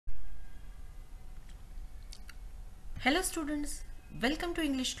Hello students, welcome to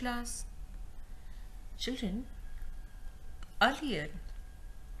English class. Children, earlier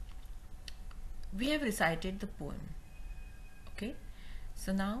we have recited the poem. Okay,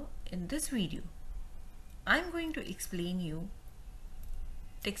 so now in this video I'm going to explain you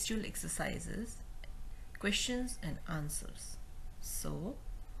textual exercises, questions and answers. So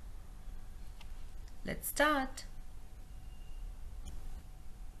let's start.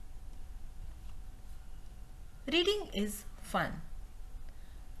 Reading is fun.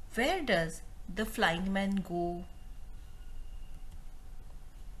 Where does the flying man go?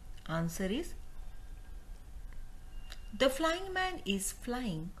 Answer is the flying man is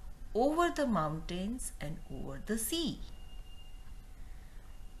flying over the mountains and over the sea.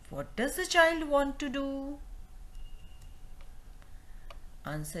 What does the child want to do?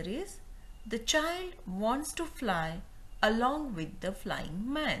 Answer is the child wants to fly along with the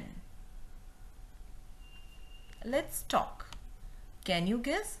flying man. Let's talk. Can you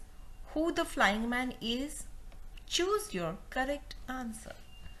guess who the flying man is? Choose your correct answer.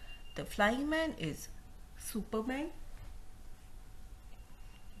 The flying man is Superman.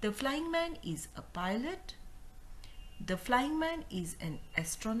 The flying man is a pilot. The flying man is an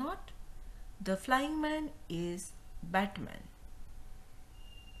astronaut. The flying man is Batman.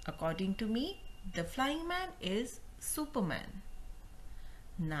 According to me, the flying man is Superman.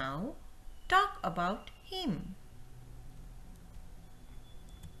 Now, talk about him.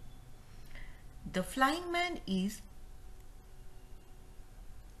 The flying man is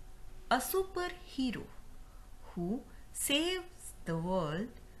a superhero who saves the world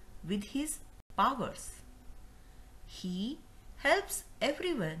with his powers. He helps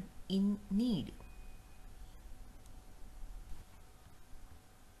everyone in need.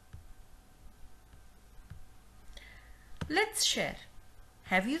 Let's share.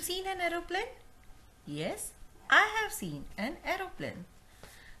 Have you seen an aeroplane? Yes, I have seen an aeroplane.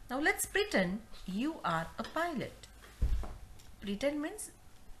 Now let's pretend you are a pilot. Pretend means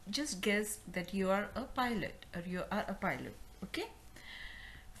just guess that you are a pilot or you are a pilot. Okay?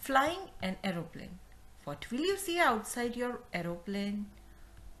 Flying an aeroplane. What will you see outside your aeroplane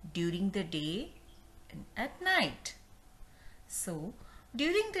during the day and at night? So,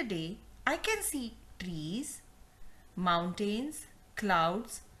 during the day, I can see trees, mountains,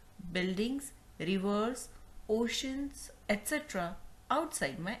 clouds, buildings, rivers, oceans, etc.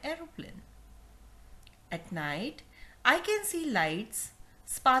 outside my aeroplane. At night, I can see lights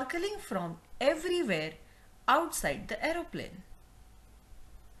sparkling from everywhere outside the aeroplane.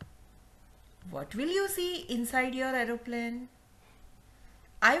 What will you see inside your aeroplane?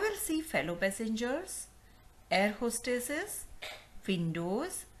 I will see fellow passengers, air hostesses,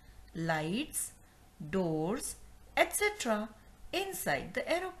 windows, lights, doors, etc. inside the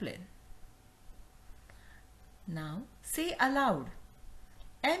aeroplane. Now say aloud.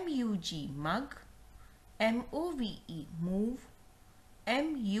 M-U-G mug, M-O-V-E move,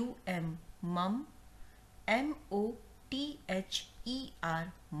 M-U-M mum, M-O-T-H-E-R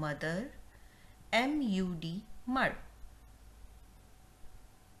mother, M-U-D mud.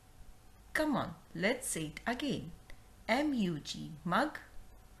 Come on, let's say it again. M-U-G mug,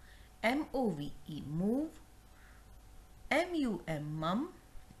 M-O-V-E move, M-U-M mum,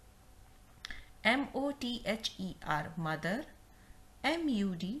 M-O-T-H-E-R mother,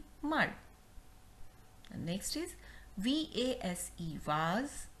 M-U-D mud. And next is V-A-S-E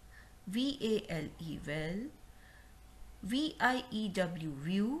vase, V-A-L-E well, V-I-E-W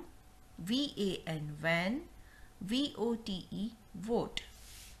view, V-A-N van, V-O-T-E vote.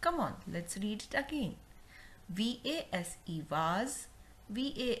 Come on, let's read it again. V-A-S-E vase,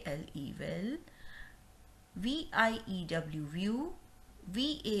 V-A-L-E well, V-I-E-W view,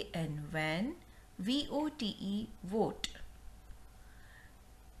 V-A-N van, V-O-T-E vote.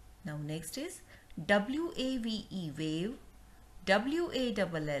 Now next is W-A-V-E wave,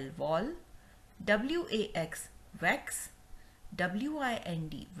 W-A-L-L wall, W-A-X wax,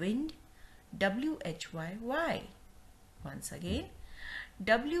 W-I-N-D wind, W-H-Y y. Once again,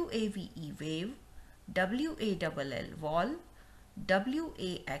 W-A-V-E wave, W-A-L-L wall,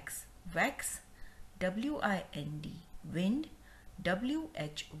 W-A-X wax, W-I-N-D wind,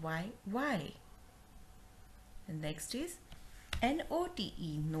 W-H-Y y. And next is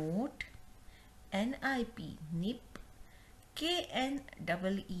N-O-T-E note, N-I-P nip,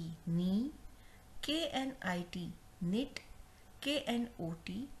 K-N-E-E knee, K-N-I-T knit,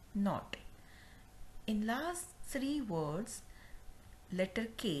 K-N-O-T knot. In last three words, letter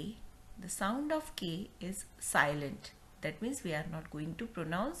K, the sound of K is silent. That means we are not going to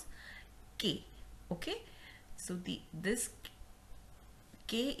pronounce K. Okay? So this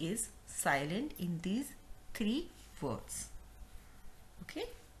K is silent in these three words. Okay.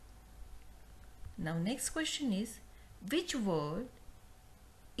 Now next question is, which word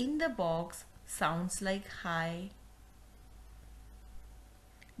in the box sounds like hi?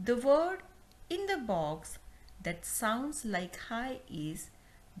 The word in the box that sounds like hi is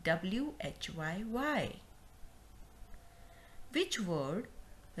WHYY. Which word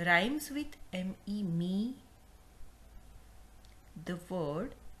rhymes with ME, me? The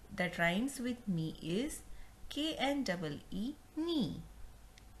word that rhymes with me is KNEE, knee.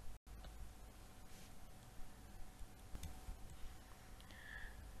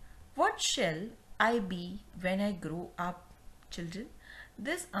 What shall I be when I grow up, children?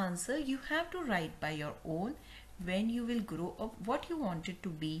 This answer you have to write by your own. When you will grow up, what you wanted to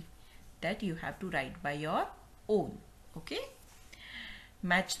be, that you have to write by your own. Okay?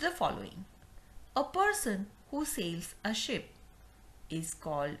 Match the following. A person who sails a ship is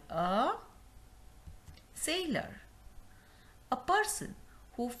called a sailor. A person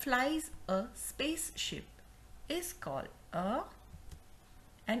who flies a spaceship is called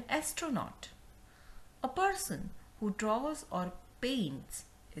an astronaut. A person who draws or paints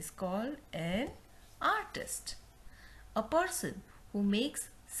is called an artist. A person who makes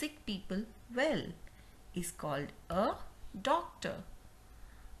sick people well is called a doctor.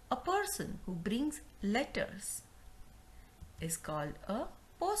 A person who brings letters is called a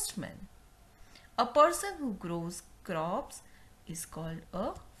postman. A person who grows crops is called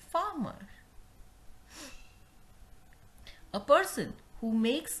a farmer. A person who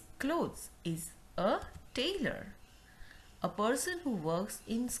makes clothes is a tailor. A person who works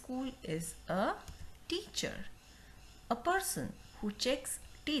in school is a teacher. A person who checks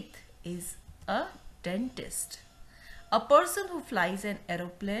teeth is a dentist. A person who flies an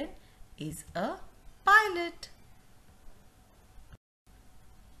aeroplane is a pilot.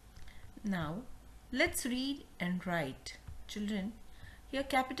 Now, let's read and write. Children, here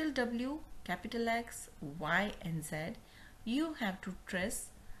capital W, capital X, Y and Z, you have to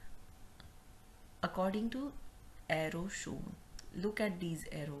trace according to arrow shown. Look at these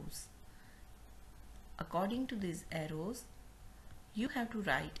arrows. According to these arrows, you have to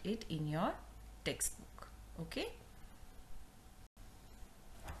write it in your textbook. Okay?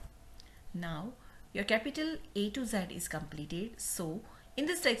 Now, your capital A to Z is completed. So, in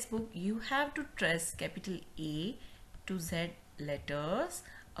this textbook, you have to trace capital A to Z letters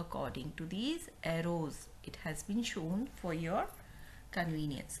according to these arrows. It has been shown for your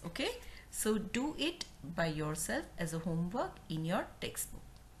convenience. Okay? So, do it by yourself as a homework in your textbook.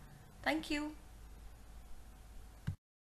 Thank you.